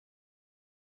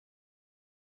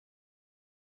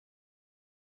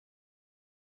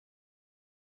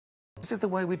This is the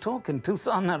way we talk in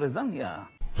Tucson, Arizona.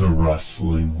 The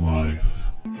Wrestling Life.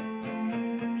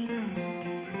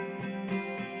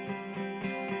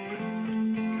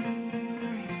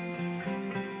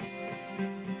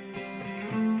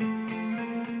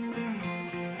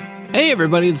 Hey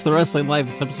everybody, it's The Wrestling Life.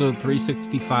 It's episode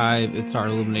 365. It's our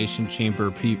Elimination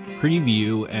Chamber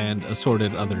preview and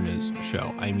assorted other news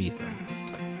show. I'm Ethan.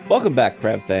 Welcome back,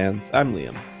 Crab fans. I'm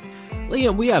Liam.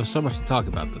 Liam, we have so much to talk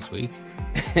about this week.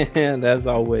 And as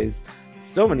always,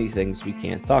 so many things we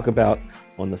can't talk about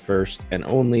on the first and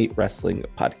only wrestling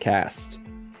podcast.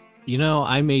 You know,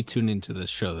 I may tune into this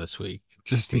show this week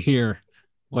just to hear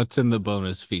what's in the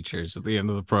bonus features at the end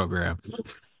of the program.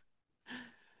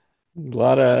 A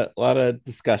lot of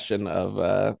discussion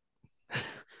of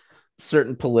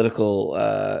certain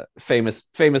political famous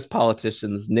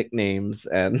politicians' nicknames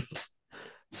and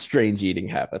strange eating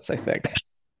habits, I think.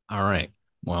 All right.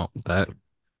 Well,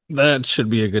 that should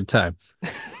be a good time.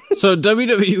 So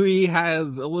WWE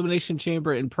has Elimination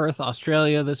Chamber in Perth,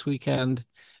 Australia this weekend,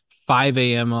 5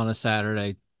 a.m. on a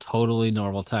Saturday. Totally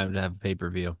normal time to have a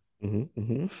pay-per-view.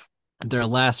 Their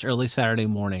last early Saturday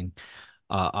morning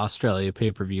Australia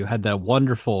pay-per-view had that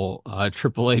wonderful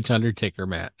Triple H Undertaker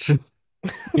match.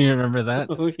 You remember that?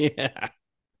 Oh, yeah.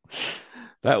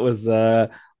 That was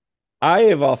I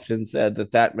have often said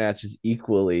that match is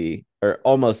equally or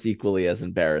almost equally as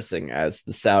embarrassing as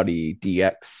the Saudi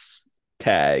DX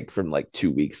tag from like 2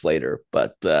 weeks later,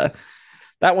 but that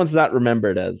one's not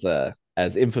remembered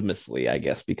as infamously, I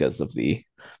guess, because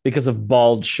of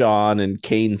bald Sean and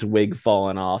Kane's wig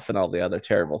falling off and all the other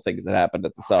terrible things that happened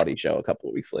at the Saudi show a couple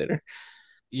of weeks later.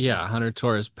 Yeah, Hunter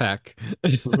Torres Peck.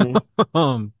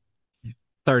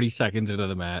 30 seconds into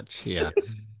the match. Yeah.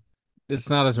 It's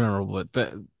not as memorable,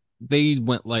 but they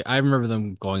went like, I remember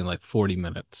them going like 40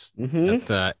 minutes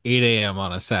at 8 a.m.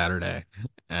 on a Saturday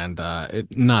and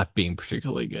it not being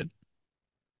particularly good.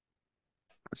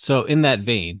 So in that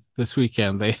vein, this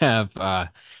weekend they have the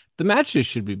matches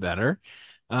should be better.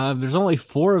 There's only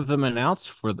 4 of them announced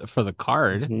for the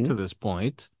card to this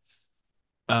point.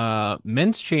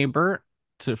 Men's Chamber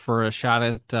for a shot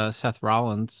at Seth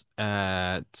Rollins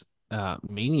at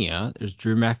Mania. There's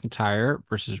Drew McIntyre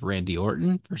versus Randy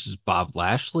Orton versus Bob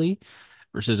Lashley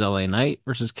versus LA Knight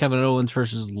versus Kevin Owens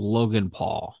versus Logan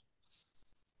Paul.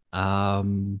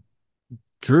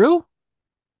 Drew?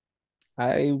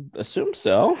 I assume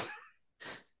so.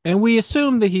 And we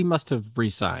assume that he must have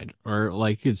re-signed, or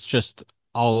like it's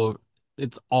all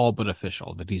but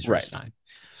official that he's right. re-signed.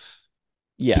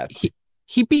 Yeah.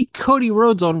 He beat Cody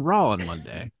Rhodes on Raw on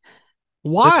Monday.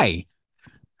 Why?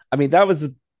 I mean, that was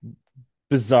a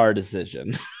bizarre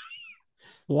decision.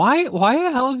 Why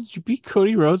the hell did you beat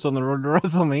Cody Rhodes on the road to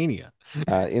WrestleMania?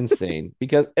 Insane.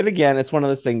 Because, and again, it's one of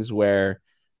those things where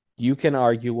you can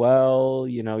argue, well,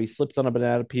 you know, he slipped on a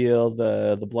banana peel,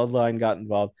 the bloodline got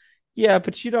involved. Yeah,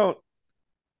 but you don't.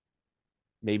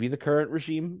 Maybe the current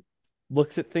regime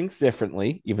looks at things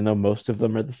differently, even though most of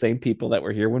them are the same people that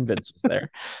were here when Vince was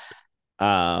there.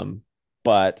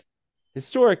 But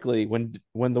historically,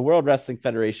 when the World Wrestling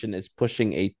Federation is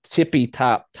pushing a tippy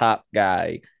top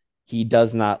guy, he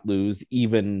does not lose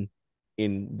even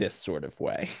in this sort of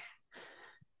way.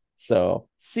 So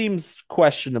seems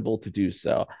questionable to do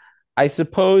so. I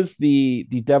suppose the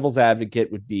devil's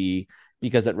advocate would be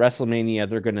because at WrestleMania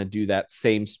they're going to do that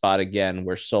same spot again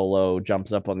where Solo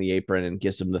jumps up on the apron and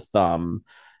gives him the thumb,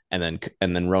 and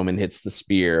then Roman hits the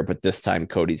spear, but this time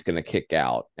Cody's going to kick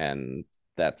out, and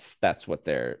that's what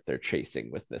they're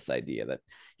chasing with this idea that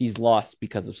he's lost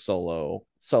because of Solo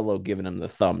giving him the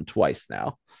thumb twice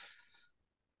now.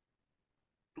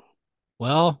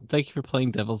 Well, thank you for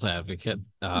playing devil's advocate.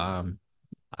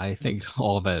 I think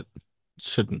all of it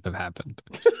shouldn't have happened.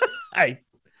 I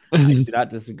do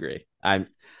not disagree. That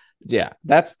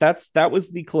was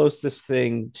the closest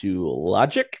thing to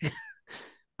logic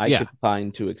I could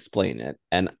find to explain it.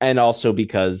 And also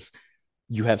because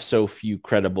you have so few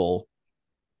credible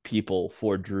people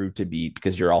for Drew to beat,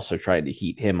 because you're also trying to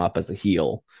heat him up as a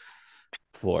heel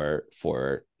for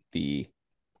the,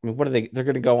 I mean, what are they're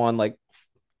going to go on like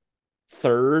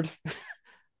third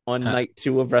on night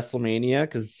 2 of WrestleMania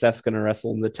because Seth's going to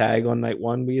wrestle in the tag on night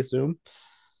 1, we assume.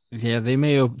 Yeah, they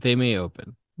may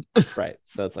open. Right.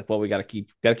 So it's like, well, we got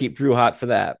to keep Drew hot for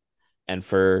that, and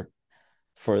for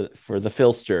the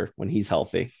Philster when he's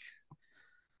healthy.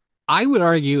 I would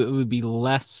argue it would be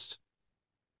less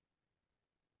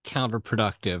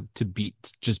counterproductive to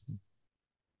just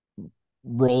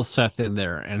roll Seth in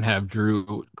there and have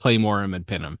Drew Claymore him and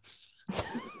pin him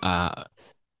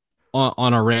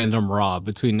on a random Raw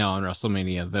between now and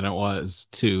WrestleMania than it was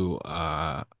to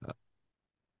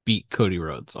beat Cody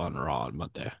Rhodes on Raw on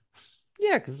Monday.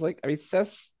 Yeah, because like I mean,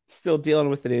 Seth's still dealing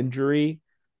with an injury.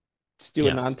 Just do a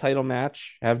Yes. non-title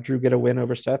match, have Drew get a win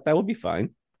over Seth. That would be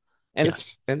fine.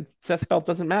 Yes. And Seth's belt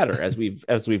doesn't matter as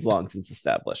we've long since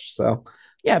established. So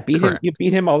yeah, beat him. You Correct.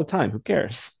 beat him all the time. Who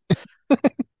cares?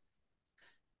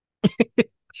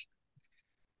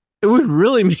 It would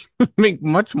really make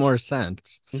much more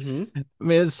sense. Mm-hmm. I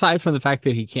mean, aside from the fact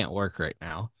that he can't work right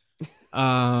now,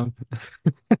 um,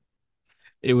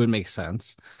 it would make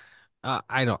sense.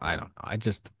 I don't know.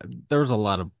 There was a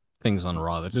lot of things on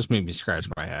Raw that just made me scratch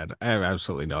my head. I have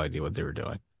absolutely no idea what they were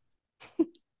doing.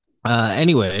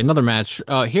 Anyway, another match.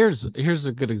 Here's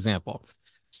a good example.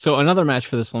 So another match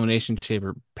for this Elimination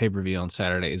Chamber pay-per-view on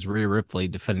Saturday is Rhea Ripley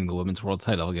defending the women's world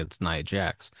title against Nia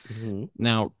Jax. Mm-hmm.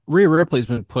 Now, Rhea Ripley's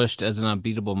been pushed as an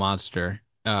unbeatable monster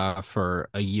for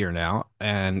a year now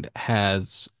and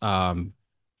has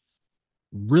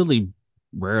really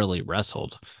rarely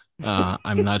wrestled.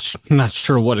 I'm not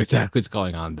sure what exactly is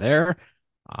going on there.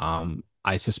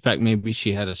 I suspect maybe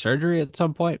she had a surgery at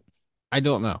some point. I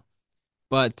don't know,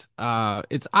 but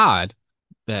it's odd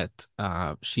that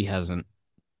she hasn't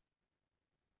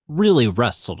really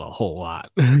wrestled a whole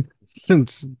lot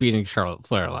since beating Charlotte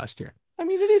Flair last year. I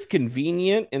mean, it is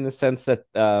convenient in the sense that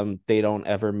they don't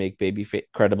ever make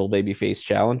credible babyface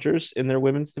challengers in their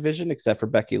women's division, except for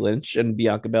Becky Lynch and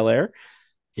Bianca Belair.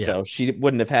 Yeah, So she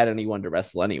wouldn't have had anyone to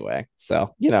wrestle anyway.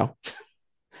 So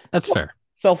that's fair.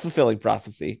 self-fulfilling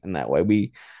prophecy in that way.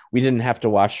 We didn't have to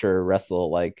watch her wrestle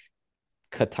like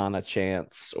Katana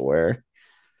Chance or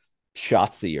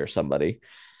Shotzi or somebody.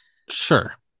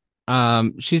 Sure.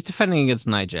 She's defending against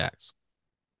Nia Jax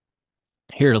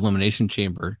here at Elimination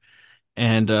Chamber.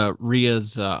 And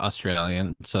Rhea's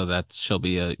Australian, so that she'll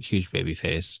be a huge baby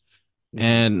face. Mm-hmm.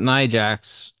 And Nia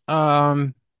Jax,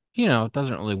 doesn't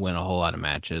really win a whole lot of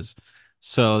matches.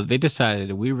 So they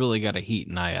decided we really got to heat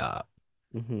Nia up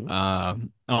Mm-hmm.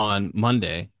 on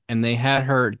Monday, and they had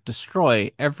her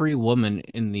destroy every woman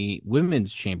in the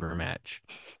women's chamber match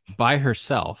by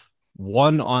herself,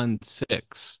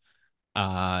 1-on-6,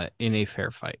 in a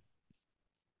fair fight.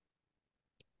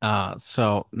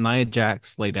 So Nia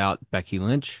Jax laid out Becky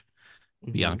Lynch,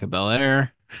 Mm-hmm. Bianca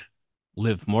Belair,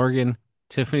 Liv Morgan,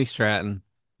 Tiffany Stratton,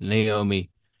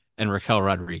 Naomi, and Raquel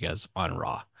Rodriguez on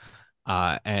Raw.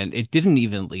 And it didn't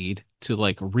even lead to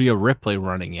like Rhea Ripley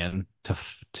running in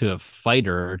to fight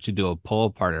her or to do a pull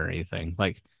apart or anything.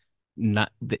 Like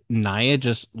Nia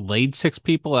just laid 6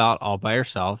 people out all by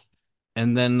herself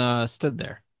and then stood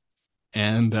there.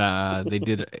 And they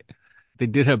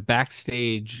did a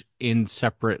backstage in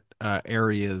separate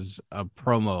areas of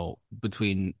promo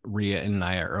between Rhea and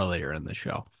Nia earlier in the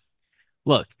show.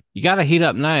 Look, you got to heat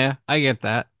up Nia. I get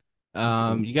that.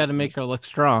 Mm-hmm. You got to make her look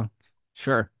strong.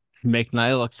 Sure. Make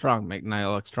Nia look strong. Make Nia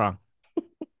look strong.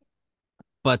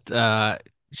 But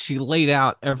she laid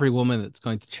out every woman that's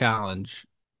going to challenge,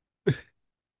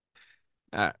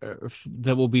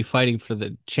 that will be fighting for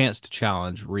the chance to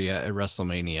challenge Rhea at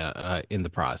WrestleMania in the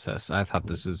process. I thought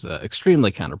this is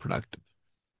extremely counterproductive.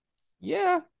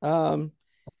 Yeah.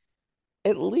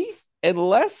 At least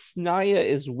unless Nia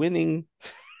is winning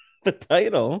the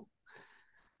title,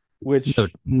 No, which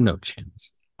no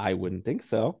chance. I wouldn't think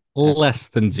so. Less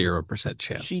than 0% She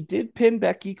chance. did pin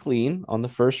Becky clean on the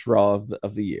first Raw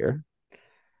of the year.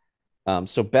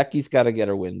 So Becky's got to get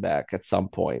her win back at some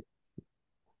point.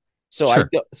 Sure.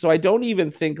 So I don't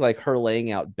even think like her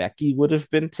laying out Becky would have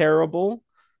been terrible,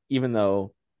 even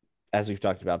though, as we've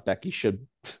talked about, Becky should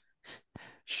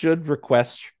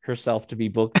request herself to be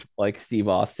booked like Steve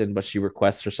Austin, but she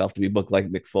requests herself to be booked like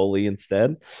Mick Foley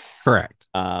instead. Correct.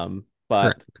 But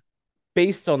Correct.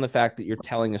 based on the fact that you're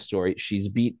telling a story,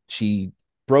 she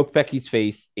broke Becky's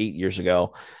face 8 years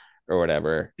ago or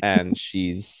whatever, and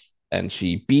she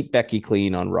beat Becky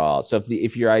clean on Raw. So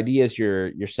if your idea is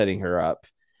you're setting her up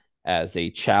as a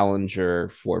challenger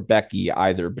for Becky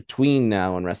either between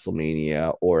now and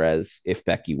WrestleMania or as if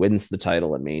Becky wins the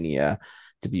title at Mania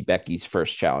to be Becky's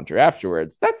first challenger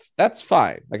afterwards, that's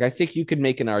fine. Like I think you could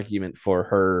make an argument for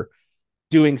her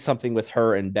doing something with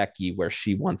her and Becky where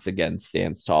she once again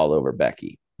stands tall over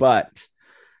Becky. But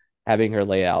having her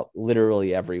lay out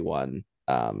literally everyone,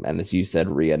 and as you said,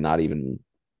 Rhea not even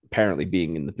apparently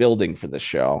being in the building for the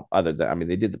show, other than I mean,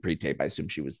 they did the pre-tape. I assume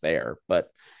she was there, but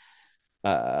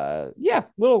yeah,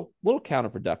 little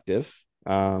counterproductive.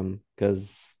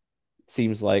 Because it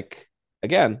seems like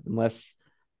again, unless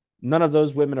none of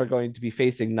those women are going to be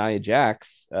facing Nia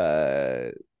Jax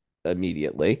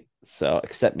immediately. So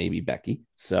except maybe Becky.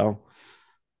 So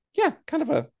yeah, kind of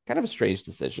a strange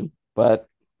decision, but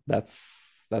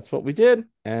that's what we did.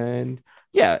 And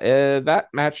yeah, that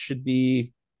match should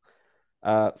be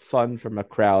fun from a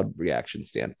crowd reaction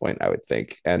standpoint, I would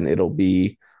think. And it'll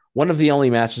be one of the only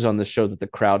matches on the show that the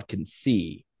crowd can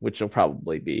see, which will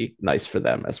probably be nice for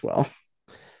them as well.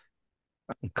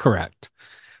 Correct.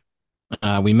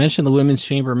 We mentioned the women's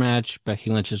chamber match.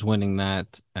 Becky Lynch is winning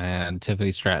that, and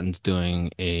Tiffany Stratton's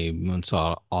doing a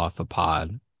moonsault off a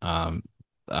pod.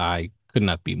 I could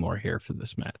not be more here for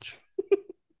this match.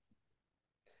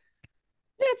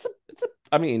 Yeah,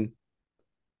 I mean,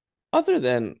 other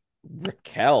than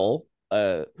Raquel,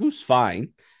 who's fine.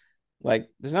 Like,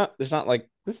 there's not like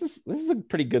this is a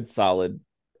pretty good solid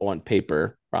on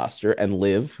paper roster, and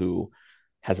Liv, who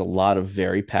has a lot of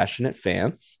very passionate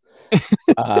fans.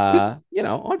 On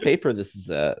paper, this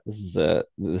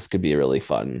could be a really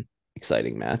fun,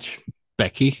 exciting match.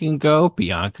 Becky can go,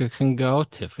 Bianca can go,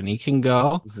 Tiffany can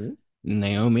go, Mm-hmm.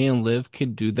 Naomi and Liv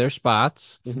can do their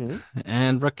spots, Mm-hmm.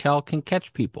 and Raquel can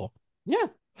catch people. Yeah,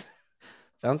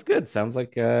 sounds good. Sounds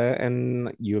like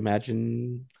and you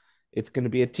imagine it's going to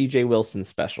be a TJ Wilson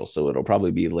special, so it'll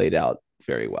probably be laid out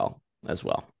very well as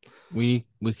well. We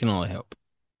can only hope.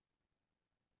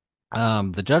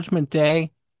 The Judgment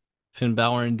Day, Finn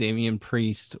Balor and Damian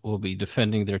Priest will be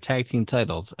defending their tag team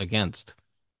titles against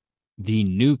the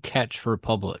New Catch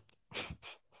Republic,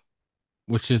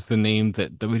 which is the name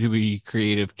that WWE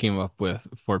Creative came up with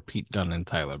for Pete Dunne and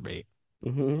Tyler Bate.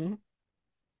 Mm-hmm.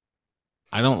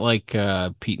 I don't like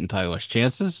Pete and Tyler's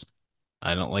chances.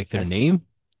 I don't like their name.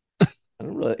 I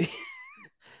don't really.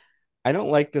 I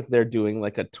don't like that they're doing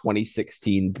like a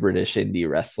 2016 British indie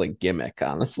wrestling gimmick,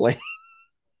 honestly.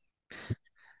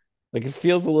 Like it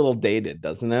feels a little dated,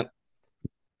 doesn't it?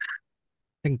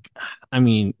 I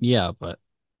mean, yeah, but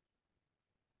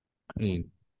I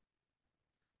mean,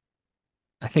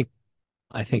 I think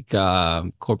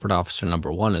corporate officer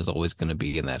number one is always going to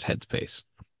be in that headspace.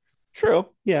 True.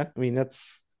 Yeah. I mean,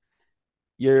 that's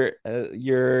your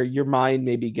mind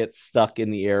maybe gets stuck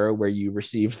in the era where you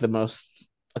received the most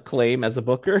acclaim as a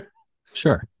booker.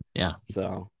 Sure. Yeah.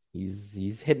 So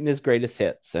he's hitting his greatest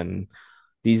hits, and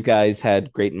these guys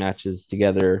had great matches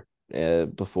together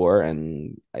before,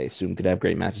 and I assume could have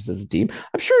great matches as a team.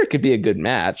 I'm sure it could be a good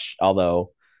match,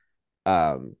 although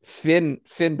Finn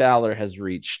Balor has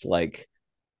reached like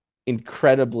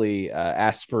incredibly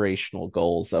aspirational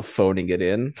goals of phoning it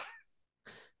in.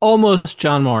 Almost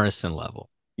John Morrison level.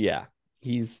 Yeah,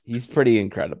 he's pretty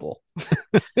incredible.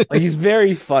 Like he's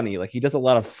very funny. Like he does a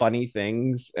lot of funny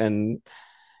things, and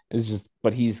it's just,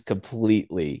 but he's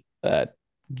completely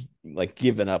like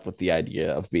given up with the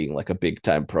idea of being like a big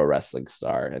time pro wrestling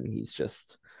star, and he's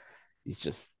just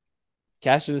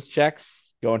cashing his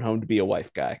checks, going home to be a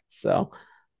wife guy. So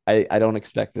I don't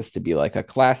expect this to be like a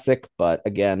classic, but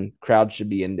again, crowd should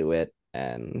be into it,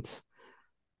 and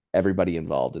everybody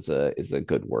involved is a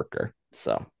good worker.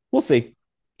 So we'll see.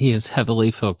 He is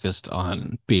heavily focused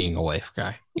on being a wife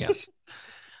guy. Yes.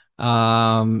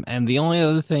 And the only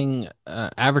other thing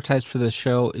advertised for this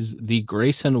show is the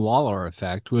Grayson Waller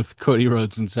effect with Cody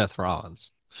Rhodes and Seth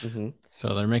Rollins. Mm-hmm.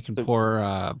 So they're making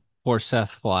poor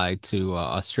Seth fly to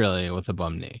Australia with a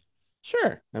bum knee.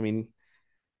 Sure. I mean,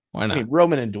 Why not?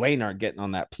 Roman and Dwayne aren't getting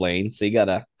on that plane, so you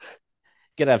gotta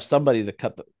have somebody to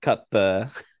cut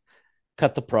the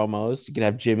promos. You can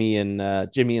have Jimmy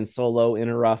and Solo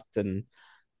interrupt, and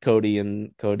Cody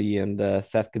and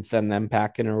Seth can send them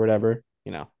packing or whatever.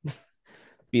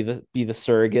 Be the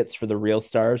surrogates for the real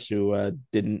stars who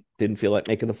didn't feel like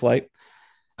making the flight.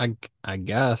 I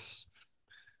guess.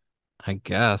 I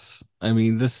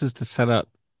mean, this is to set up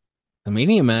the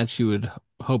Mania match. You would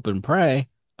hope and pray.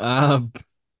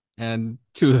 And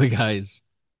two of the guys,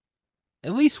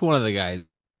 at least one of the guys,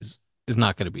 is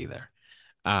not going to be there.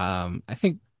 I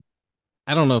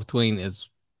don't know if Dwayne is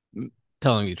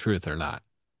telling the truth or not.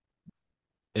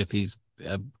 If he's,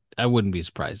 I wouldn't be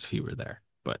surprised if he were there,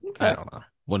 but Okay. I don't know.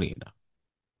 What do you know?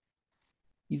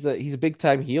 He's a big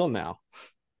time heel now.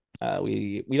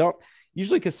 We don't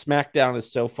usually, because SmackDown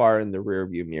is so far in the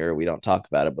rearview mirror, we don't talk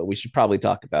about it, but we should probably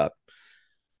talk about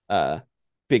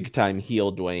big time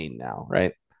heel Dwayne now,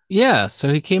 right? Yeah, so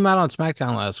he came out on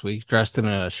SmackDown last week dressed in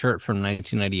a shirt from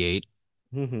 1998,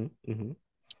 Mm-hmm, mm-hmm.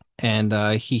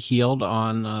 and he healed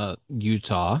on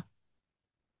Utah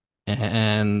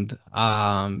and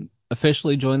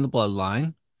officially joined the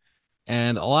Bloodline.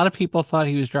 And a lot of people thought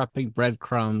he was dropping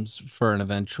breadcrumbs for an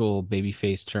eventual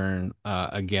babyface turn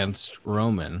against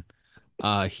Roman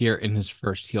here in his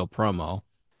first heel promo.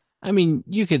 I mean,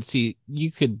 you can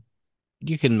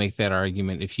make that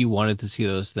argument if you wanted to see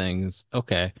those things.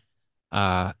 Okay.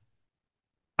 Uh,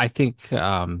 I think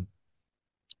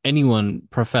anyone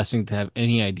professing to have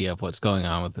any idea of what's going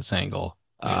on with this angle,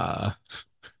 it's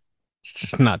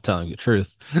just not telling the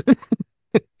truth.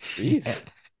 Jeez.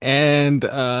 And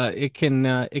it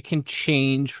can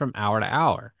change from hour to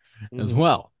hour as Hmm.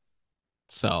 well.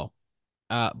 So,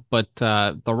 but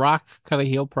The Rock cut a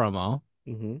heel promo,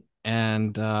 Hmm.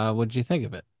 and what did you think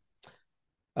of it?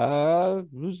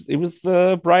 It was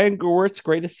the Brian Gewirtz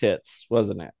greatest hits,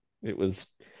 wasn't it? It was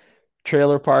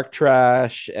trailer park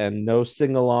trash and no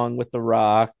sing along with The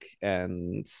Rock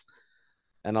and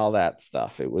all that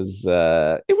stuff. It was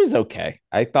okay.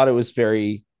 I thought it was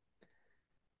very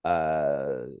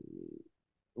uh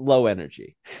low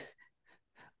energy.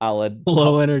 I'll add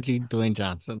Low energy Dwayne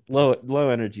Johnson. low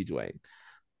energy Dwayne.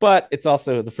 But it's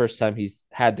also the first time he's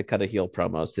had to cut a heel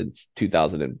promo since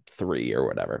 2003 or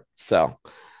whatever. So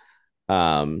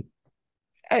um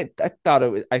I thought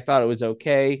it was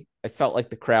okay. I felt like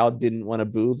the crowd didn't want to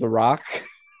boo The Rock,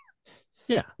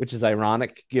 Yeah. which is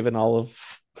ironic given all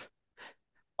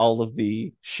of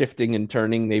the shifting and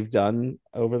turning they've done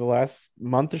over the last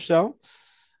month or so.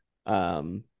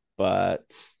 But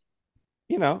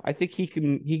I think he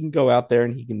can go out there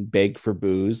and he can beg for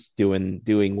booze,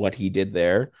 doing what he did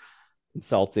there,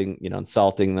 insulting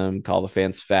them, call the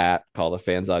fans fat, call the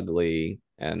fans ugly,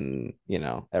 and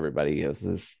everybody has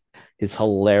his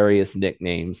hilarious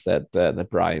nicknames that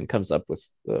Brian comes up with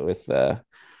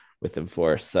him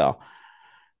for. So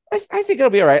I think it'll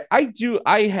be all right. I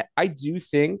do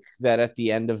think that at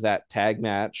the end of that tag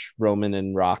match, Roman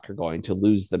and Rock are going to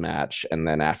lose the match, and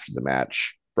then after the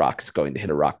match, Rock's going to hit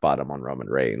a rock bottom on Roman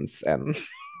Reigns, and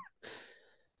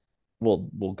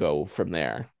we'll go from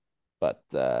there. But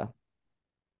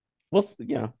we'll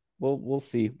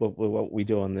see what we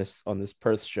do on this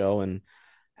Perth show and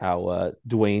how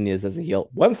Dwayne is as a heel.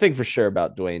 One thing for sure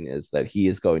about Dwayne is that he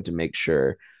is going to make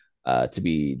sure to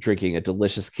be drinking a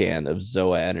delicious can of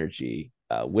Zoa Energy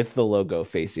with the logo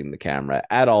facing the camera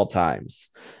at all times.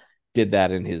 Did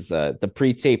that in his the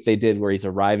pre-tape they did where he's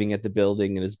arriving at the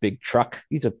building in his big truck.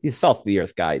 He's salt of the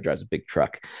earth guy. He drives a big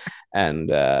truck, and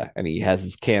he has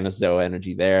his can of Zoa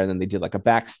Energy there. And then they did like a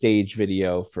backstage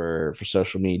video for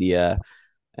social media,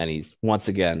 and he's once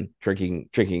again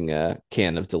drinking a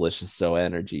can of delicious Zoa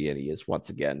Energy, and he is once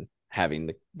again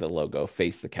having the logo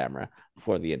face the camera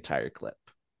for the entire clip.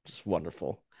 Just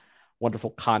wonderful, wonderful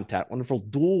content, wonderful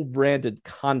dual branded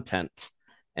content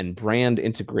and brand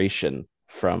integration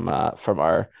from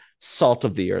our salt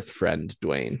of the earth friend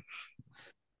Dwayne.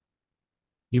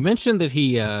 You mentioned that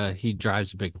he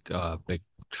drives a big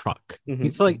truck.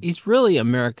 Mm-hmm. He's really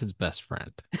America's best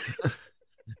friend.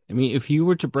 I mean, if you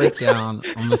were to break down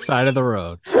on the side of the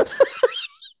road,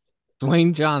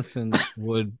 Dwayne Johnson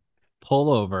would pull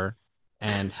over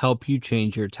and help you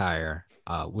change your tire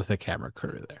with a camera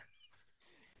crew there.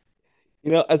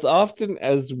 As often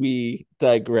as we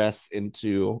digress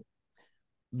into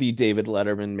the David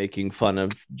Letterman making fun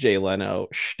of Jay Leno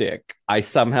shtick, I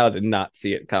somehow did not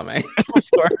see it coming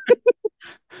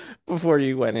before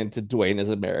you went into Dwayne as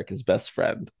America's best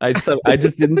friend. I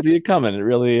just didn't see it coming. It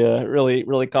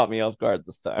really caught me off guard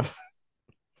this time.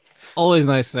 Always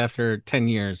nice that after 10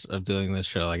 years of doing this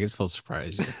show, I can still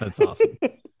surprise you. That's awesome.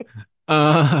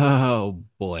 Oh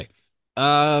boy.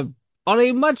 Uh, on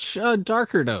a much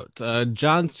darker note,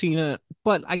 John Cena,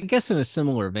 but I guess in a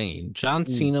similar vein, John Mm.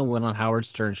 Cena went on Howard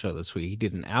Stern show this week. He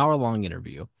did an hour-long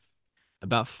interview.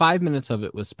 About 5 minutes of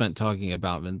it was spent talking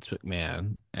about Vince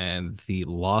McMahon and the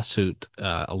lawsuit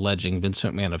alleging Vince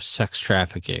McMahon of sex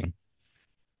trafficking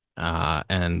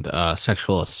and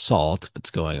sexual assault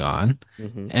that's going on,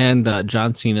 Mm-hmm. and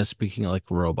John Cena speaking like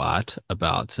a robot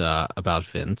about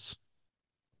Vince.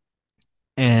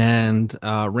 And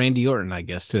Randy Orton, I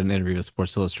guess, did an interview with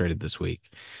Sports Illustrated this week,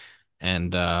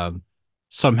 and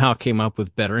somehow came up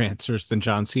with better answers than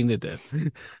John Cena did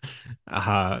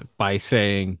by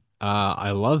saying,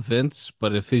 "I love Vince,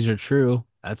 but if these are true,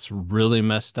 that's really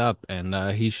messed up, and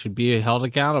he should be held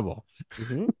accountable."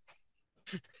 Mm-hmm.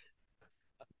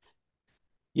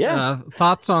 Yeah,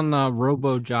 Thoughts on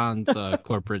Robo John's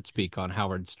corporate speak on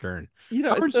Howard Stern? it's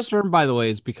Howard a Stern, by the way,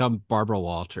 has become Barbara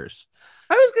Walters.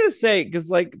 I was gonna say because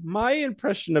like my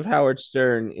impression of Howard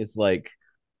Stern is like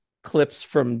clips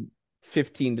from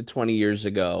 15 to 20 years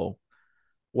ago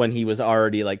when he was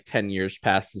already like 10 years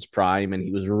past his prime and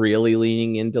he was really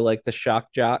leaning into like the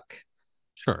shock jock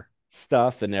Sure.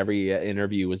 stuff, and every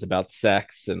interview was about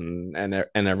sex and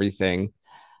everything.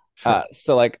 Sure.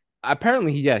 So like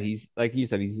apparently he's like you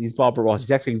said, he's Bob Ross.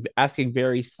 He's actually asking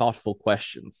very thoughtful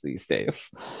questions these days.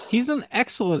 He's an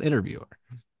excellent interviewer.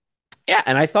 Yeah,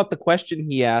 and I thought the question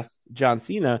he asked John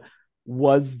Cena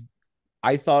was,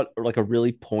 I thought, like a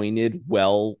really pointed,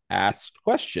 well asked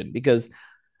question, because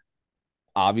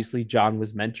obviously John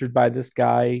was mentored by this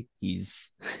guy.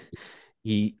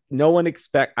 I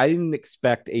didn't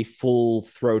expect a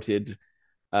full-throated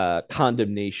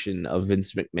condemnation of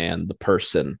Vince McMahon, the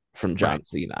person, from John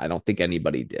Cena. I don't think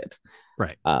anybody did.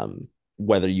 Right.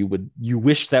 Whether you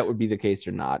wish that would be the case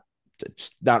or not,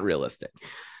 it's not realistic.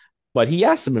 But he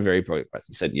asked him a very important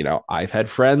question. He said, I've had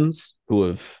friends who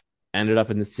have ended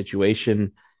up in this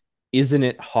situation. Isn't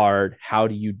it hard? How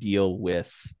do you deal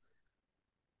with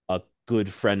a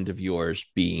good friend of yours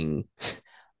being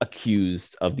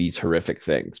accused of these horrific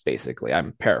things? Basically,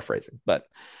 I'm paraphrasing,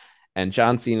 and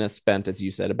John Cena spent, as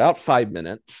you said, about 5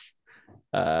 minutes,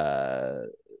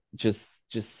 just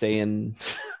saying,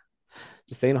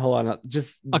 just saying a whole lot,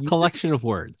 just a collection of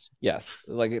words. Yes,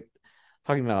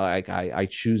 talking about like I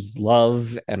choose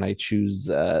love, and I choose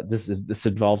this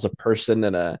involves a person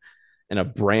and a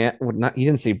brand. Not, he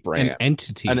didn't say brand,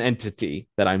 an entity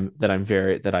that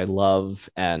I love,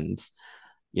 and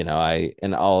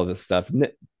and all of this stuff.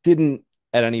 Didn't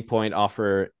at any point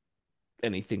offer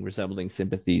anything resembling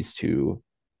sympathies to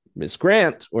Miss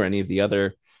Grant or any of the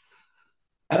other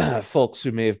folks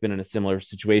who may have been in a similar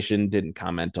situation. Didn't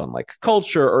comment on like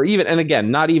culture, or even, and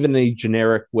again, not even a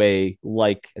generic way,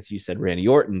 like, as you said, Randy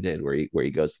Orton did, where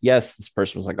he goes, yes, this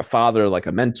person was like a father, like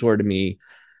a mentor to me,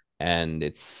 and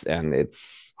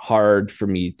it's hard for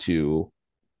me to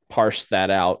parse that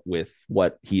out with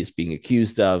what he is being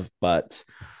accused of, but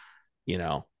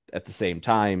at the same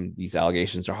time, these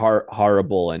allegations are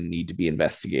horrible and need to be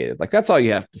investigated. Like, that's all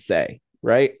you have to say,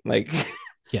 right? Like,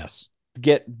 yes,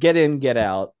 get in, get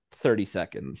out, 30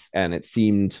 seconds. And it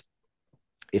seemed,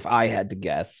 if I had to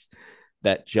guess,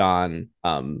 that John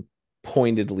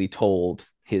pointedly told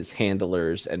his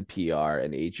handlers and PR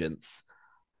and agents,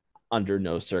 under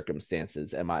no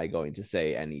circumstances am I going to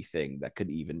say anything that could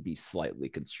even be slightly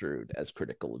construed as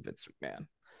critical of Vince McMahon.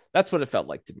 That's what it felt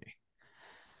like to me.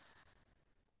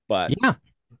 But yeah,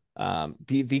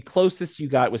 the closest you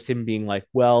got was him being like,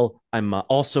 well, I'm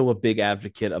also a big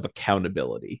advocate of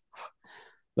accountability.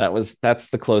 That's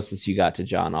the closest you got to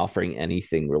John offering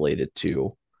anything related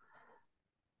to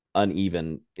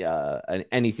anything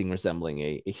resembling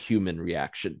a human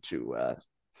reaction to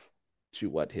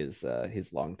what his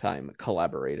longtime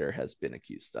collaborator has been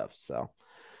accused of. So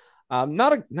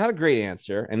not a great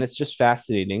answer. And it's just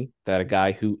fascinating that a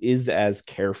guy who is as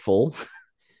careful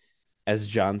as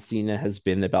John Cena has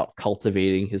been about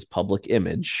cultivating his public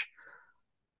image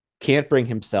can't bring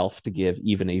himself to give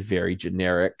even a very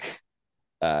generic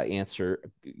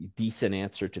decent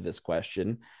answer to this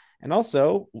question. And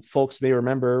also, folks may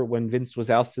remember when Vince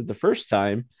was ousted the first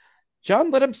time,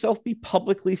 John let himself be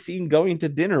publicly seen going to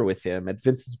dinner with him at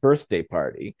Vince's birthday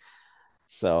party.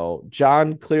 So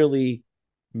John clearly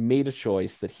made a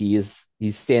choice that he's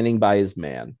standing by his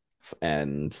man,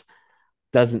 and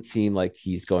doesn't seem like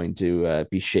he's going to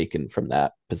be shaken from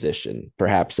that position,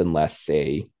 perhaps unless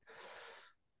maybe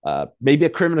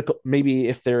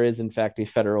if there is in fact a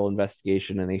federal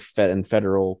investigation and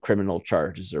federal criminal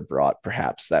charges are brought,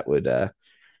 perhaps that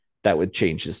would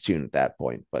change his tune at that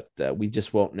point. But we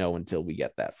just won't know until we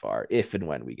get that far, if and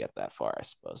when we get that far, I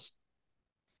suppose.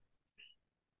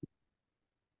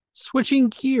 Switching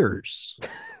gears.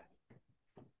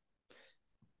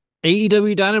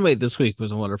 AEW Dynamite this week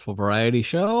was a wonderful variety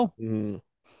show.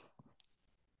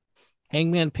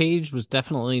 Hangman Page was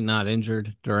definitely not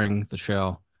injured during the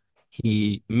show.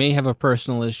 He may have a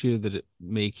personal issue that it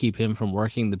may keep him from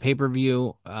working the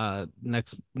pay-per-view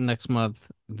next month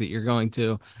that you're going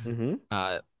to.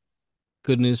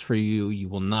 Good news for you. You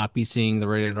will not be seeing the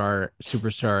Rated R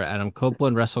superstar Adam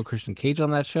Copeland wrestle Christian Cage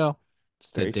on that show.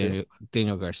 Instead,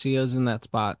 Daniel Garcia's in that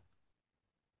spot.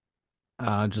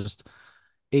 Just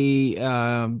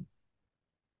a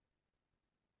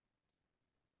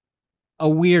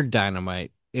weird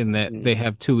Dynamite in that they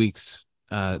have 2 weeks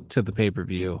to the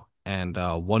pay-per-view and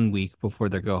 1 week before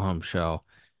their go-home show.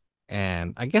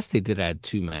 And I guess they did add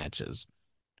 2 matches,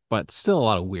 but still a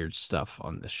lot of weird stuff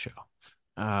on this show.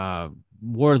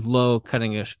 Wardlow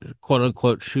cutting a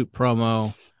quote-unquote shoot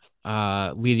promo,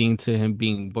 leading to him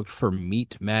being booked for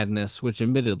Meat Madness, which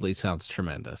admittedly sounds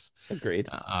tremendous. Agreed.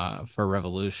 For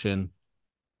Revolution.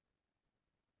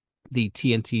 The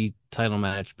TNT title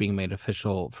match being made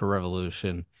official for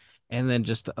Revolution, and then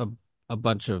just a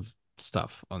bunch of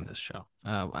stuff on this show.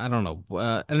 I don't know,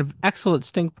 an excellent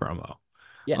Sting promo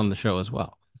on the show as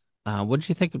well. What did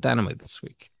you think of Dynamite this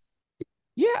week?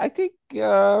 Yeah, I think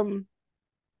I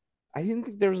didn't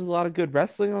think there was a lot of good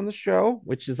wrestling on the show,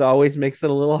 which always makes it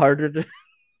a little harder to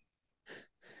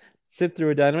sit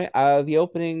through a Dynamite. The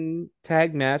opening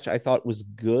tag match I thought was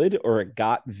good, or it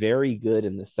got very good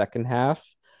in the second half.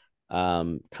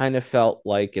 Kind of felt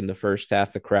like in the first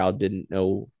half the crowd didn't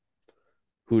know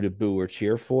who to boo or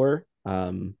cheer for,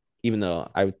 Even though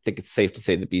I would think it's safe to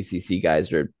say the BCC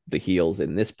guys are the heels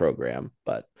in this program,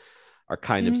 but are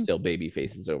kind of still baby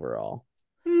faces overall.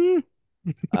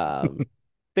 Um,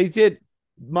 they did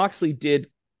Moxley did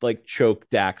like choke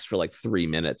Dax for like 3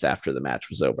 minutes after the match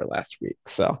was over last week.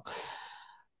 So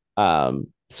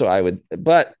I would,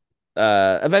 but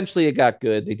eventually it got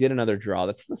good. They did another draw.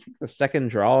 That's the second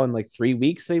draw in like 3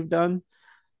 weeks they've done.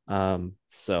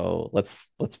 So let's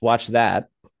watch that.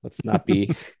 Let's not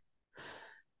be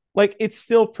like, it's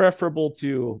still preferable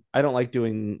to, I don't like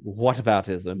doing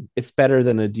whataboutism. It's better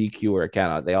than a DQ or a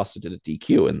count out. They also did a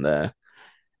DQ in the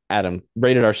Adam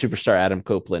rated R superstar Adam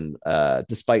Copeland,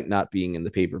 despite not being in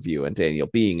the pay-per-view and Daniel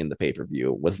being in the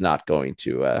pay-per-view, was not going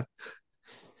to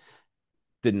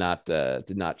did not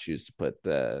choose to put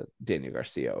Daniel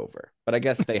Garcia over. But I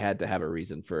guess they had to have a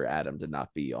reason for Adam to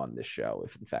not be on this show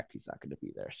if in fact he's not going to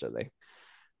be there. So they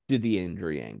did the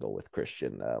injury angle with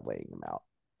Christian laying him out.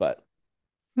 But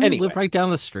anyway, live right down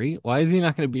the street. Why is he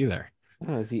not going to be there? I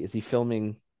don't know, is he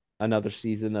filming another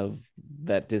season of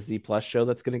that Disney Plus show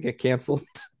that's going to get canceled?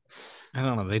 I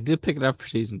don't know. They did pick it up for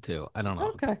season 2. I don't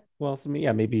know. Okay, well, for me,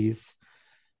 yeah, maybe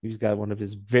he's got one of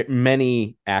his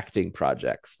many acting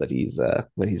projects that he's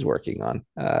working on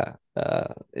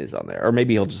is on there, or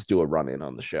maybe he'll just do a run in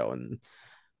on the show and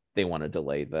they want to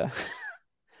delay the.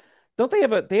 Don't they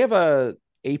have a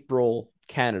April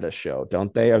Canada show?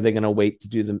 Don't they? Are they going to wait to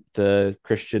do the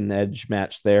Christian Edge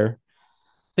match there?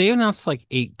 They announced like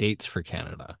 8 dates for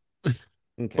Canada.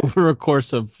 Okay. Over a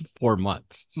course of 4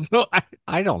 months. So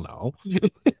I don't know.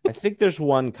 I think there's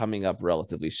one coming up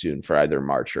relatively soon for either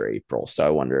March or April. So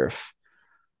I wonder if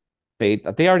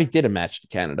they already did a match to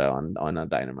Canada on a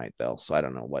Dynamite though. So I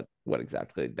don't know what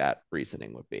exactly that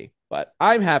reasoning would be. But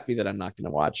I'm happy that I'm not going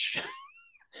to watch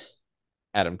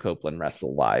Adam Copeland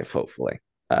wrestle live, hopefully.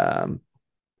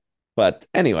 But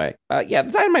anyway, yeah,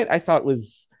 the Dynamite I thought it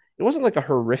wasn't like a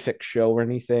horrific show or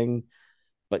anything.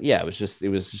 But yeah, it was just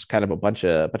kind of a bunch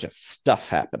of stuff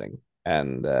happening,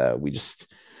 and we just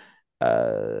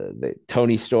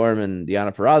Tony Storm and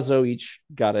Deonna Purrazzo each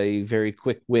got a very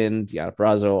quick win. Deonna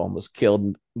Purrazzo almost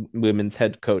killed women's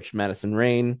head coach Madison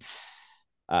Rayne,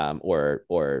 or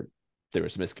there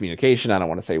was miscommunication. I don't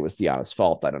want to say it was Deonna's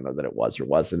fault. I don't know that it was or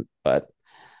wasn't, but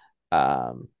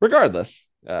regardless,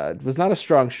 it was not a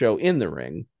strong show in the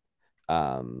ring.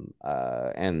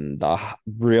 And the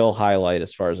real highlight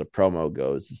as far as a promo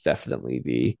goes is definitely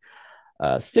the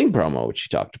Sting promo, which you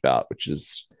talked about, which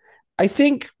is, I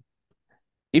think,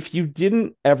 if you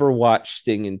didn't ever watch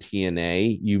Sting in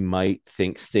TNA, you might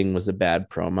think Sting was a bad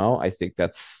promo. I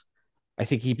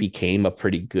think he became a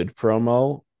pretty good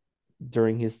promo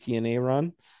during his TNA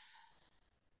run.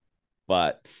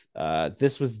 But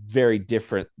this was very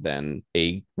different than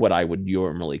what I would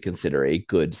normally consider a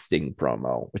good Sting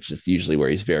promo, which is usually where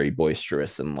he's very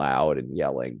boisterous and loud and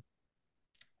yelling.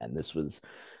 And this was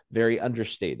very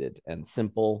understated and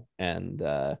simple. And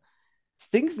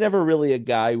Sting's never really a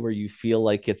guy where you feel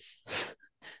like it's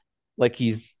like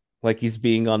he's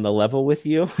being on the level with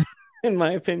you, in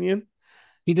my opinion.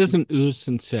 He doesn't ooze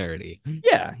sincerity.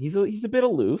 Yeah, he's a bit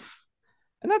aloof.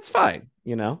 And that's fine,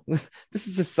 This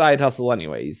is a side hustle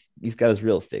anyway. He's got his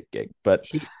real estate gig, but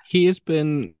he has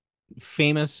been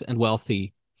famous and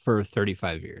wealthy for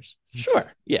 35 years. Sure,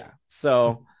 yeah.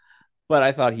 So, but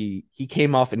I thought he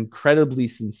came off incredibly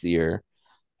sincere,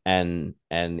 and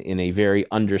in a very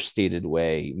understated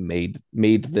way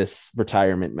made this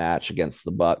retirement match against the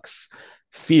Bucks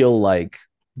feel like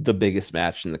the biggest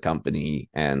match in the company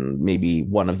and maybe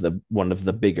one of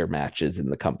the bigger matches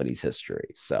in the company's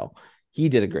history. So he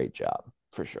did a great job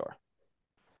for sure.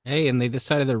 Hey, and they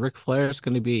decided that Ric Flair is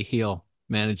going to be a heel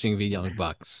managing the Young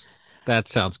Bucks. That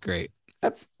sounds great.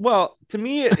 Well, to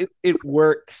me, it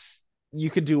works. You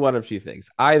could do one of two things.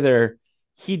 Either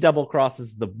he double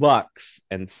crosses the Bucks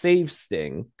and saves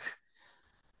Sting,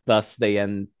 thus they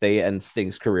end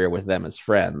Sting's career with them as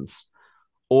friends.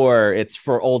 Or it's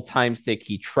for old time's sake,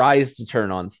 he tries to turn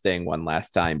on Sting one last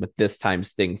time, but this time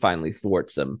Sting finally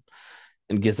thwarts him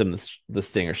and gives him the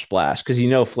Stinger splash, because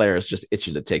Flair is just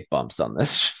itching to take bumps on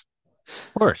this,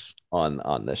 of course,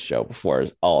 on this show before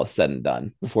all is said and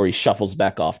done, before he shuffles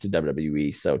back off to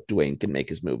WWE so Dwayne can make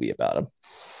his movie about him.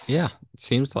 Yeah, it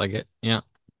seems like it. Yeah.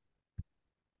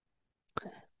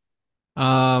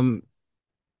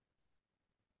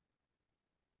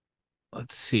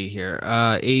 Let's see here.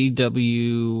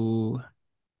 AEW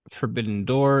Forbidden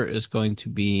Door is going to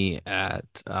be at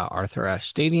Arthur Ashe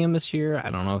Stadium this year. I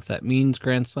don't know if that means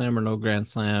Grand Slam or no Grand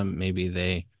Slam. Maybe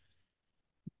they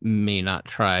may not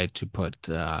try to put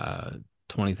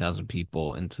 20,000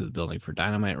 people into the building for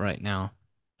Dynamite right now.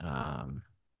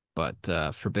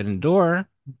 But Forbidden Door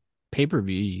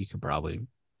pay-per-view, you could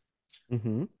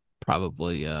Mm-hmm.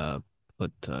 probably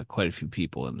put quite a few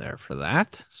people in there for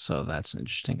that. So that's an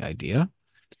interesting idea.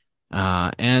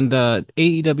 And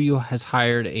AEW has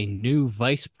hired a new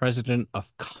vice president of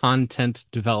content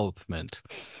development,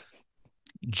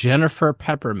 Jennifer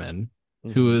Pepperman,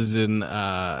 who Mm-hmm. is an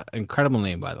incredible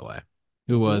name, by the way,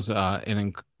 who Mm-hmm. was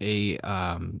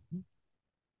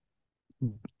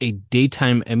a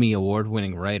daytime Emmy award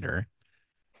winning writer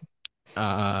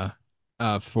uh,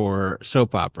 for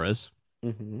soap operas.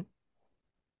 Mm-hmm.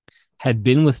 Had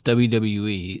been with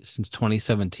WWE since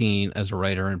 2017 as a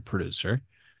writer and producer,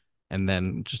 and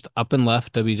then just up and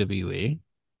left WWE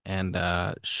and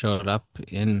showed up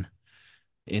in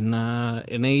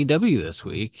AEW this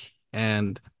week.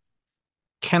 And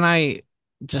can I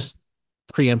just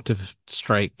preemptive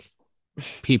strike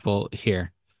people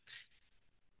here?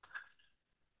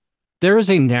 There is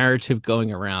a narrative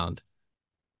going around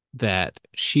that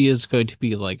she is going to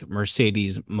be like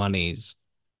Mercedes Money's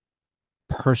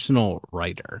personal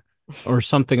writer or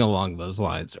something along those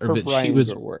lines, or Her that she Brian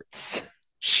was Gerwertz.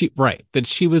 that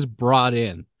she was brought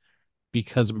in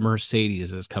because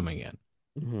Mercedes is coming in,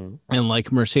 Mm-hmm. and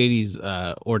like Mercedes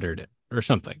ordered it or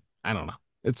something. I don't know.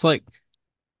 It's like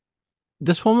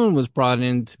this woman was brought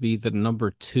in to be the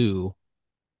number two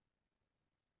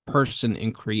person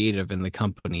in creative in the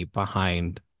company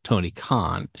behind Tony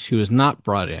Khan. She was not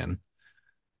brought in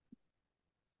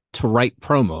to write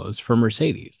promos for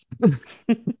Mercedes.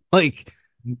 Like,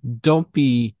 don't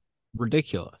be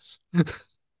ridiculous.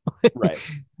 Right.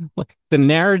 Like the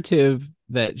narrative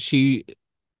that she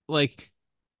like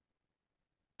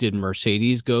did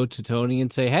Mercedes go to Tony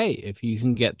and say, "Hey, if you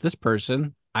can get this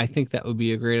person, I think that would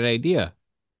be a great idea."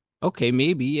 Okay,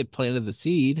 maybe it planted the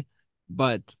seed,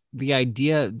 but the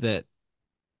idea that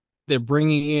they're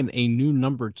bringing in a new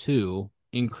number two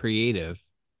in creative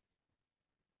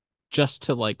just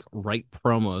to like write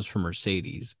promos for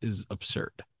Mercedes is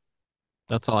absurd.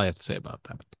 That's all I have to say about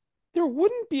that. There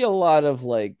wouldn't be a lot of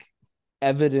like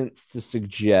evidence to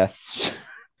suggest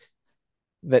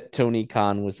that Tony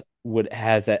Khan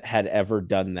had ever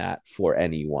done that for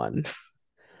anyone,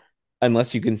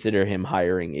 unless you consider him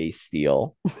hiring Ace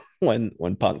Steel when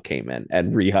Punk came in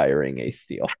and rehiring Ace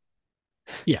Steel.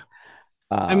 Yeah.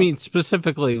 I Um, mean,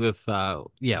 specifically with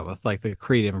with like the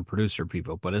creative and producer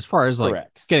people, but as far as like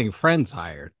Correct. getting friends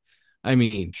hired, I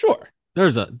mean, Sure. there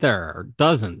are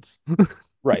dozens,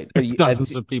 Right. But you,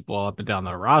 dozens of people up and down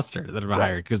the roster that have been right.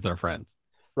 hired because they're friends.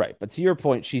 Right. But to your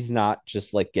point, she's not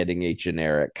just like getting a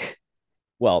generic,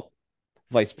 well,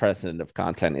 vice president of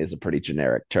content is a pretty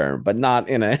generic term, but not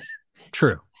in a,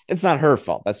 True. it's not her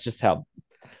fault. That's just how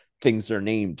things are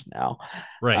named now.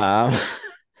 Right.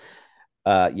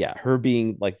 Um, yeah, her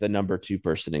being like the number two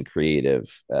person in creative,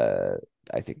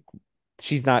 I think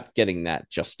she's not getting that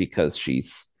just because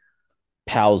she's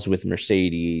pals with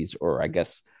Mercedes, or I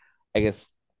guess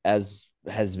as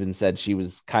has been said, she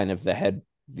was kind of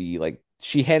the like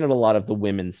she handled a lot of the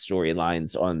women's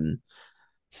storylines on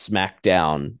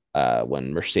SmackDown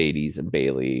when Mercedes and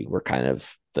Bailey were kind of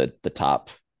the top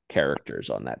characters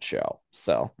on that show.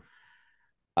 So,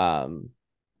 um,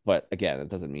 but again, it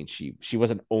doesn't mean she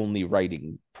wasn't only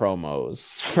writing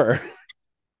promos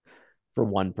for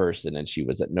one person, and she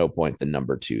was at no point the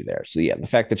number two there. So yeah, the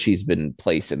fact that she's been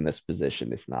placed in this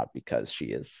position is not because she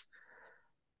is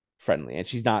friendly, and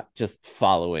she's not just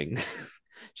following.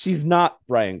 She's not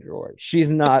Brian George. She's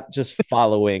not just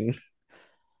following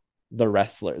the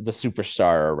wrestler, the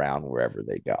superstar around wherever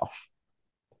they go.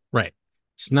 Right.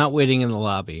 She's not waiting in the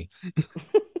lobby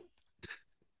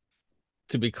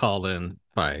to be called in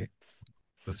by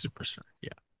the superstar. Yeah.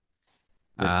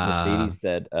 Mercedes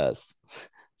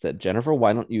said, Jennifer,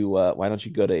 why don't you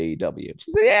go to AEW?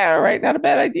 She said, yeah, all right, not a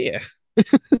bad idea.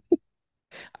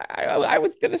 I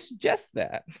was gonna suggest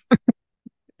that.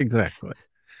 Exactly.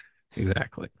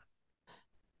 Exactly.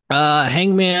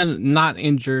 Hangman not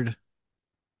injured.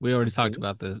 We already talked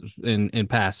about this in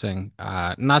passing.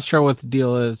 Not sure what the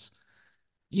deal is.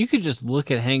 You could just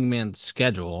look at Hangman's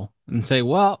schedule and say,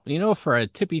 well, for a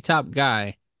tippy top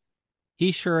guy,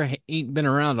 he sure ain't been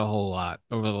around a whole lot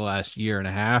over the last year and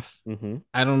a half. Mm-hmm.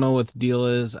 I don't know what the deal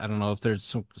is. I don't know if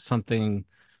there's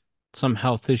some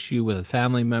health issue with a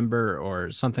family member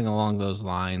or something along those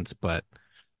lines, but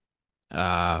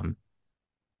um,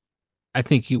 I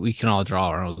think we can all draw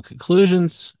our own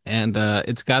conclusions, and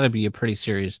it's got to be a pretty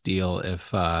serious deal if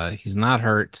he's not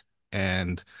hurt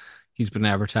and he's been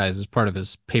advertised as part of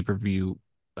his pay-per-view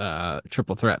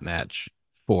triple threat match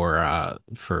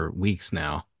for weeks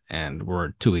now, and we're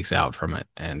 2 weeks out from it,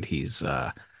 and he's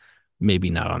maybe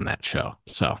not on that show.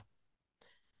 So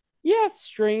Yeah, it's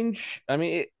strange. I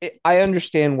mean, I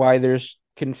understand why there's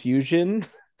confusion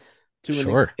to an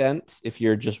Sure. extent if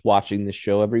you're just watching the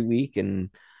show every week and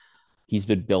he's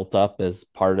been built up as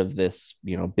part of this,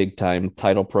 big time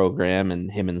title program,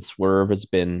 and him and Swerve has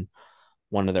been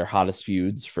one of their hottest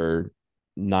feuds for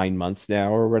 9 months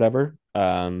now or whatever.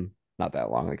 Not that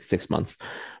long, like 6 months.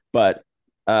 But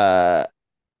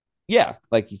yeah,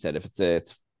 like you said, if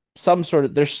it's some sort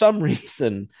of there's some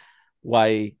reason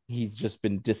why he's just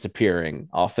been disappearing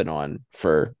off and on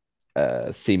for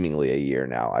seemingly a year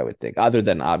now, I would think. Other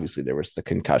than obviously there was the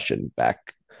concussion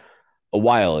back a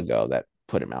while ago that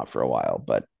put him out for a while.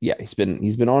 But yeah, he's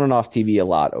been on and off TV a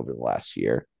lot over the last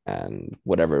year. And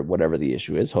whatever the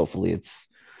issue is, hopefully it's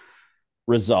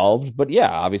resolved. But yeah,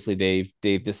 obviously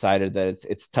they've decided that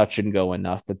it's touch and go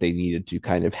enough that they needed to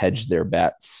kind of hedge their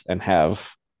bets and have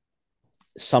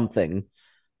something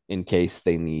in case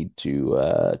they need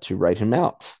to write him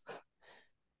out.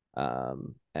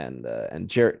 And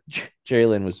Jerry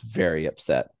Lynn was very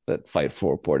upset that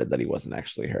Fightful reported that he wasn't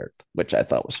actually hurt, which I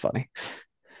thought was funny.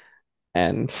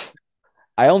 And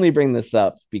I only bring this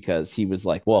up because he was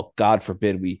like, well, God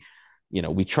forbid we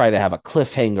try to have a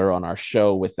cliffhanger on our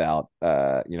show without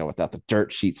without the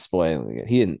dirt sheet spoiling it.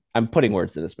 He didn't, I'm putting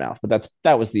words in his mouth, but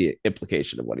that was the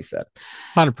implication of what he said.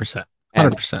 100%.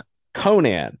 And 100%.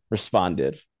 Conan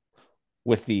responded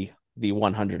with the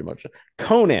 100 emotion.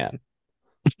 Conan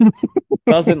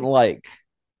doesn't like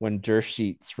when dirt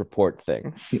sheets report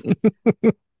things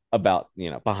about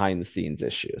behind the scenes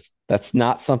issues. That's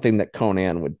not something that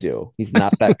Conan would do. He's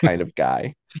not that kind of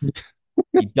guy.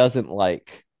 He doesn't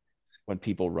like when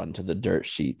people run to the dirt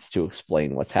sheets to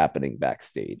explain what's happening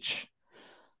backstage.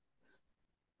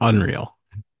 Unreal.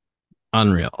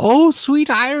 Oh, sweet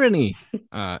irony.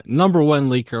 Number one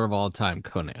leaker of all time,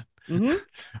 Conan. Mm-hmm.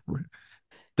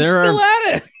 There He's still are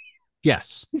at it.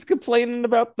 Yes. He's complaining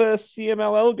about the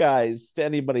CMLL guys to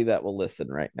anybody that will listen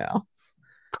right now.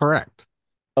 Correct.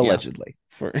 Allegedly.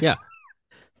 Yeah.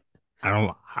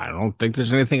 I don't think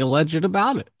there's anything alleged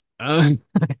about it. I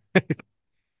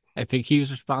think he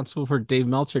was responsible for Dave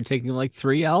Meltzer taking like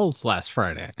 3 L's last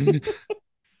Friday.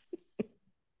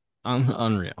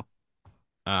 Unreal.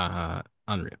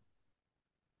 Unreal.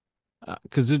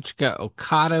 Kazuchika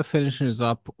Okada finishes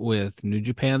up with New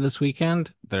Japan this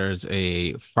weekend. There's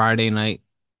a Friday night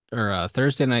or a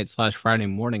Thursday night / Friday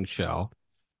morning show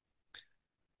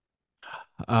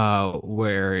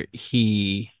where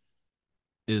he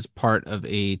is part of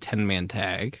a 10-man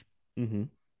tag. Mm-hmm.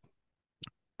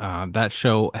 That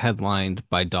show headlined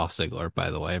by Dolph Ziggler, by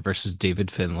the way, versus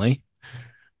David Finlay.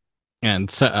 And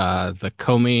the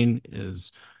co-main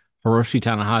is Hiroshi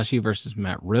Tanahashi versus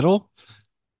Matt Riddle.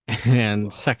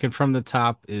 And second from the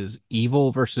top is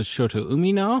Evil versus Shota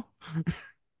Umino.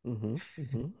 Mm-hmm.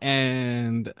 Mm-hmm.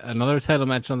 And another title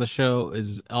match on the show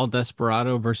is El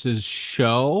Desperado versus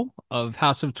Show of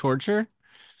House of Torture.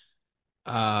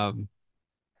 Could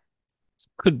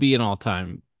be an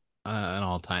all-timer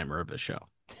of a show.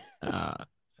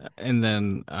 And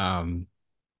then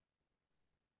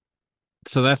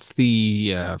so that's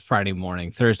the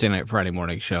Thursday night, Friday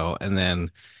morning show, and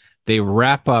then they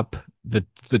wrap up the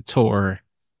tour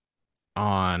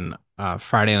on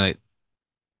Friday night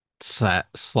 /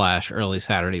 early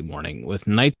Saturday morning with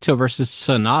Naito versus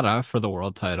Sonata for the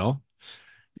world title,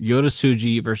 Yota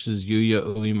Tsuji versus Yuya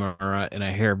Uemura in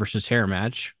a hair versus hair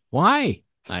match. Why?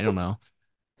 I don't know.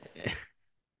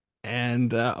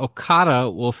 And Okada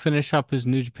will finish up his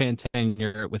New Japan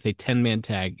tenure with a 10-man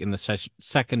tag in the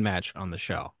second match on the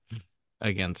show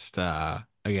against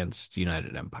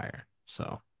United Empire.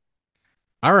 So,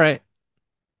 all right.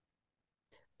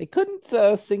 They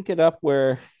couldn't sync it up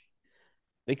where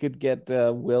they could get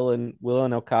Will and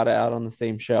Okada out on the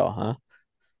same show, huh?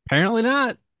 Apparently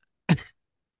not.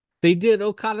 They did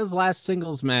Okada's last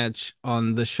singles match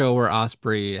on the show where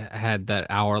Ospreay had that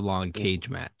hour-long cage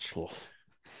match.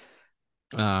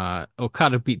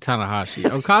 Okada beat Tanahashi.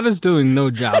 Okada's doing no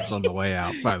jobs on the way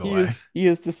out, by the way. He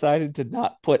has decided to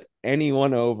not put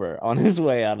anyone over on his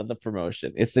way out of the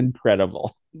promotion. It's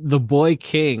incredible. The Boy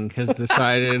King has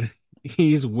decided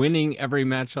he's winning every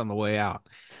match on the way out.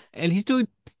 And he's doing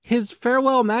his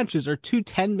farewell matches are 2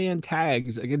 10-man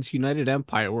tags against United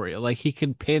Empire where like he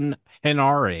could pin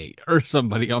Henare or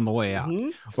somebody on the way out. Mm-hmm.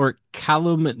 Or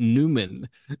Callum Newman.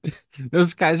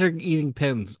 Those guys are eating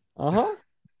pins. Uh-huh.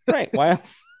 Right. Why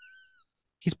else?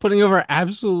 He's putting over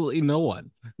absolutely no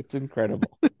one. It's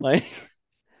incredible. Like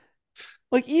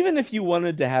even if you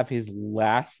wanted to have his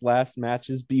last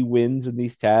matches be wins in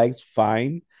these tags,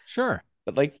 fine. Sure.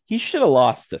 But like he should have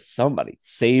lost to somebody.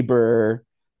 Saber,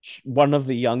 one of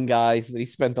the young guys that he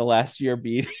spent the last year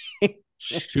beating.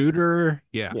 Shooter.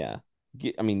 Yeah. Yeah.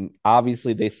 I mean,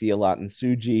 obviously they see a lot in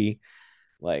Suji.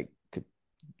 Like, could,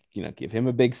 give him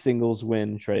a big singles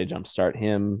win, try to jumpstart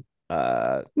him.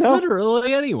 No,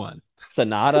 Literally anyone.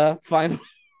 Sonata finally.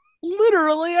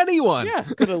 Literally anyone. Yeah,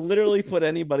 could have literally put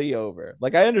anybody over.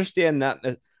 Like, I understand not.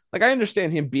 Like, I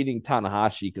understand him beating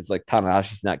Tanahashi because like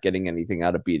Tanahashi's not getting anything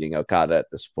out of beating Okada at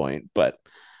this point. But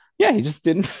yeah, he just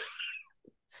didn't.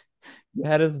 You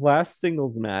had his last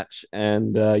singles match,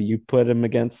 and you put him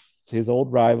against his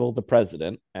old rival, the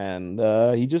President, and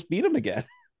he just beat him again.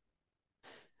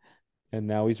 And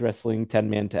now he's wrestling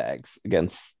 10-man tags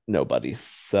against nobodies.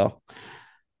 So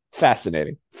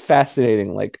fascinating.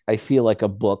 Like, I feel like a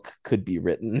book could be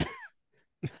written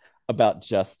about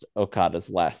just Okada's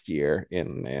last year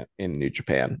in New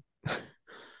Japan.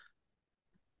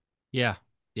 Yeah.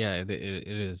 Yeah, it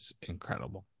is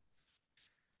incredible.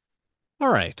 All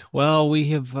right. Well,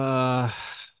 we've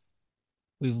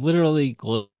literally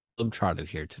globetrotted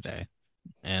here today.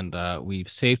 And we've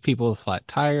saved people with flat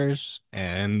tires,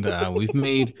 and we've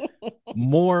made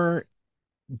more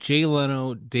Jay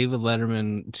Leno, David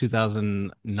Letterman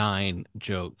 2009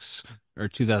 jokes or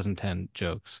 2010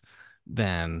 jokes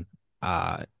than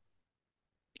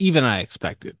even I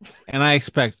expected. And I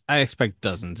expect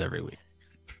dozens every week.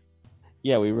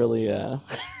 Yeah, we really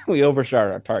we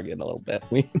overshot our target a little bit.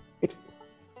 We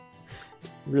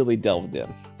really delved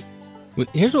in.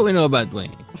 Here's what we know about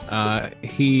Dwayne.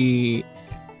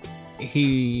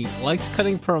 He likes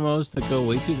cutting promos that go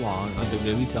way too long on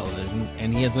WWE television,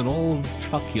 and he has an old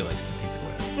truck he likes to take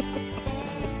away.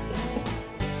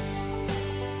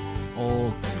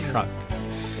 Old truck.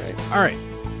 Right. All right.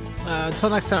 Until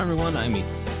next time, everyone, I'm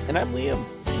Ethan. And I'm Liam.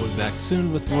 We'll be back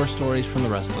soon with more stories from the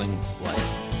wrestling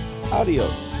life.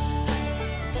 Adios.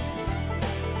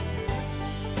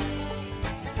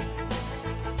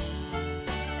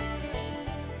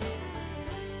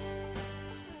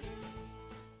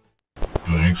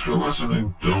 Thanks for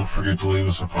listening. Don't forget to leave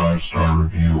us a 5-star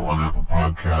review on Apple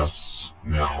Podcasts.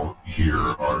 Now, here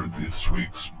are this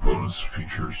week's bonus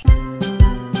features.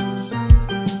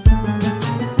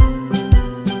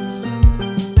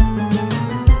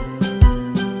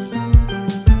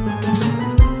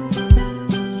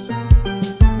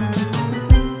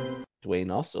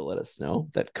 Dwayne also let us know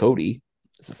that Cody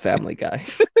is a family guy.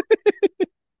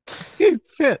 It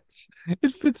fits.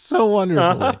 It fits so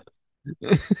wonderfully.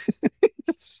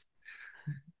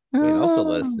 Dwayne also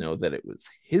let us know that it was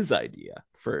his idea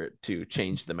to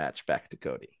change the match back to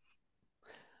Cody.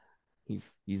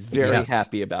 He's very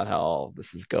happy about how all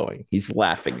this is going. He's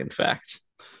laughing, in fact.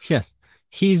 Yes.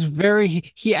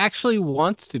 He actually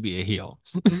wants to be a heel.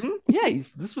 Yeah,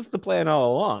 this was the plan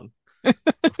all along.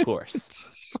 Of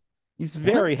course. He's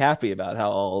very happy about how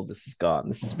all this has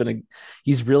gone.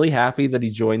 He's really happy that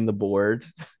he joined the board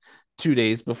 2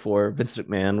 days before Vince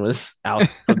McMahon was out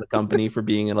from the company for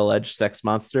being an alleged sex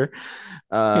monster.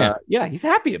 Yeah, he's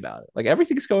happy about it. Like,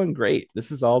 everything's going great. This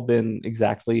has all been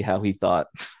exactly how he thought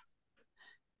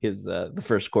the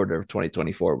first quarter of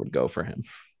 2024 would go for him.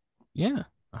 Yeah,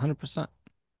 100%.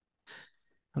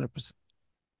 100%.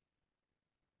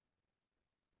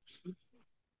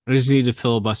 I just need to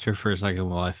filibuster for a second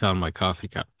while I found my coffee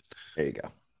cup. There you go.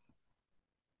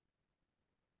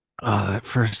 Oh, that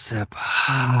first sip.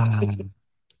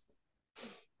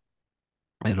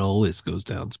 It always goes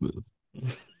down smooth.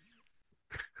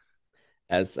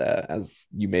 As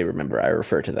you may remember, I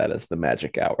refer to that as the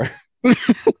magic hour.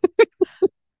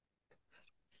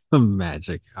 The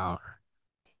magic hour.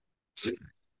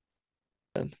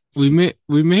 We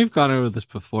may have gone over this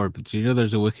before, but do you know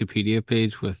there's a Wikipedia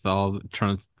page with all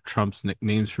Trump's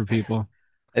nicknames for people?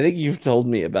 I think you've told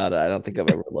me about it. I don't think I've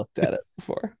ever looked at it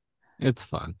before. It's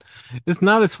fun. It's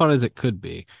not as fun as it could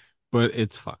be, but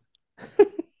it's fun.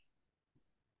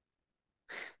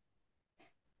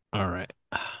 All right.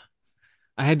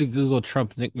 I had to Google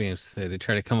Trump nicknames today to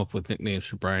try to come up with nicknames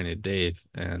for Brian and Dave,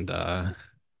 and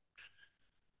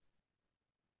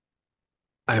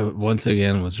I once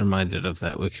again was reminded of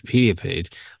that Wikipedia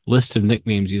page, list of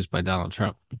nicknames used by Donald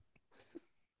Trump.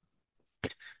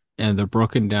 And they're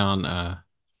broken down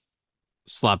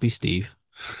Sloppy Steve.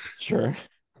 Sure.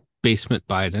 Basement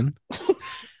Biden.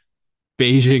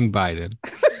 Beijing Biden.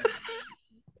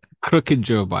 Crooked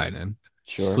Joe Biden.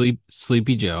 Sure.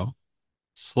 Sleepy Joe.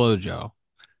 Slow Joe.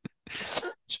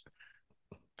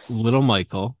 Little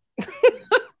Michael.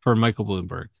 For Michael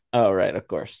Bloomberg. Oh, right, of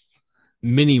course.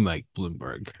 Mini Mike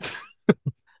Bloomberg.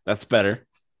 That's better.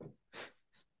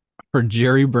 For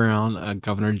Jerry Brown,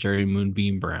 Governor Jerry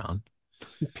Moonbeam Brown.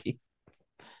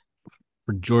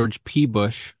 For George P.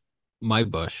 Bush, my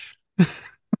Bush.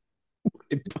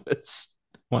 Bush.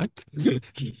 What?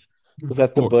 Was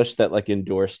that the Bush that like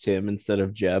endorsed him instead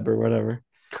of Jeb or whatever?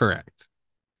 Correct.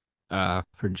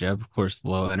 For Jeb, of course,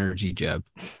 low energy Jeb.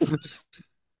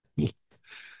 The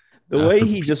way For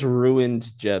he just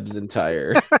ruined Jeb's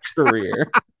entire career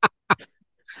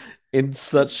in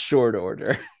such short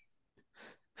order.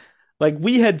 Like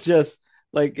we had just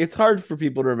like it's hard for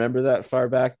people to remember that far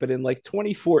back, but in like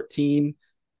 2014,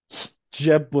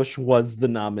 Jeb Bush was the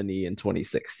nominee in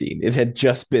 2016. It had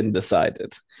just been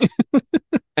decided.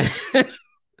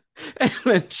 And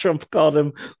then Trump called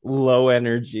him low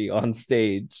energy on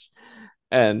stage.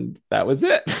 And that was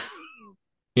it.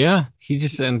 Yeah,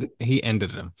 he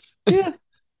ended him. Yeah.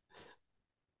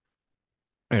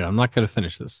 Right, I'm not going to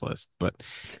finish this list, but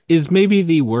is maybe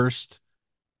the worst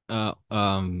uh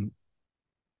um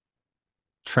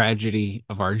tragedy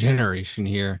of our generation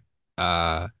here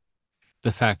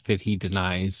the fact that he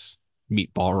denies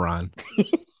Meatball Ron.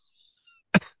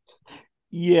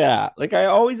 Yeah. Like I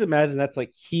always imagine that's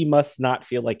like he must not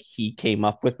feel like he came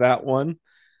up with that one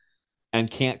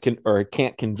and can't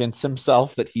convince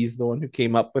himself that he's the one who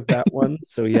came up with that one.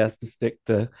 So he has to stick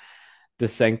to the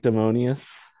sanctimonious.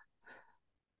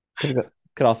 Could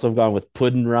also have gone with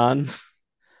Puddin' Ron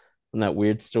in that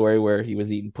weird story where he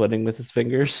was eating pudding with his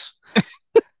fingers.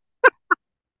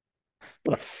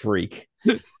 What a freak.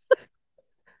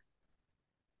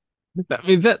 I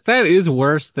mean that is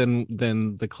worse than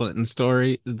the Clinton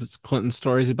story. The Clinton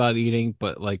stories about eating,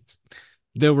 but like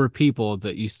there were people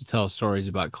that used to tell stories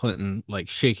about Clinton like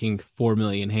shaking 4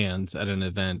 million hands at an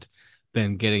event,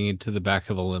 then getting into the back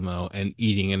of a limo and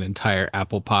eating an entire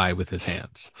apple pie with his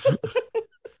hands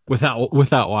without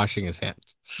washing his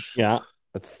hands. Yeah,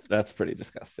 that's pretty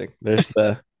disgusting. There's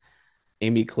the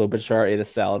Amy Klobuchar ate a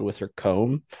salad with her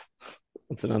comb.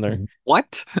 That's another.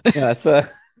 What? Yeah,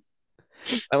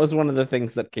 that was one of the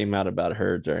things that came out about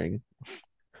her during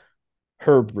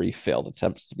her brief failed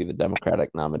attempts to be the Democratic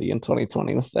nominee in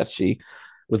 2020 was that she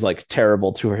was like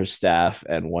terrible to her staff,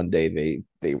 and one day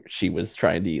she was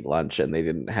trying to eat lunch and they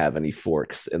didn't have any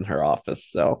forks in her office,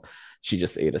 so she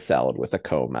just ate a salad with a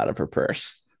comb out of her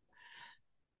purse.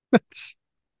 It's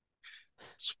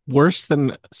worse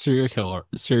than serial killer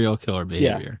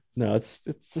behavior. Yeah. No, it's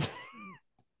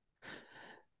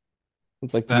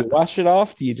it's like, do you That wash it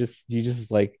off? Do you just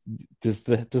like does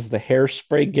the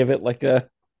hairspray give it like a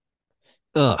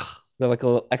ugh. like a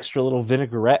little extra little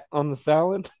vinaigrette on the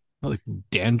salad? Like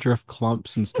dandruff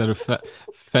clumps instead of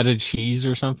feta cheese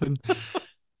or something.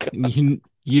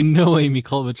 You know Amy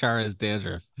Klobuchar has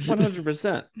dandruff.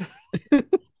 100%.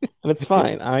 And it's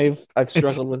fine. I've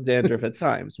struggled with dandruff at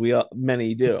times.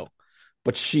 Many do,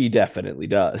 but she definitely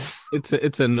does.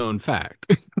 It's a known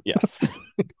fact. Yes.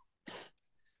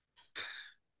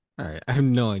 All right, I have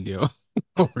no idea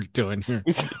what we're doing here.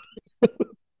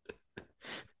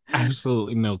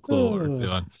 Absolutely no clue what we're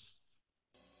doing.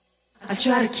 I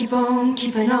try to keep on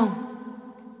keeping on.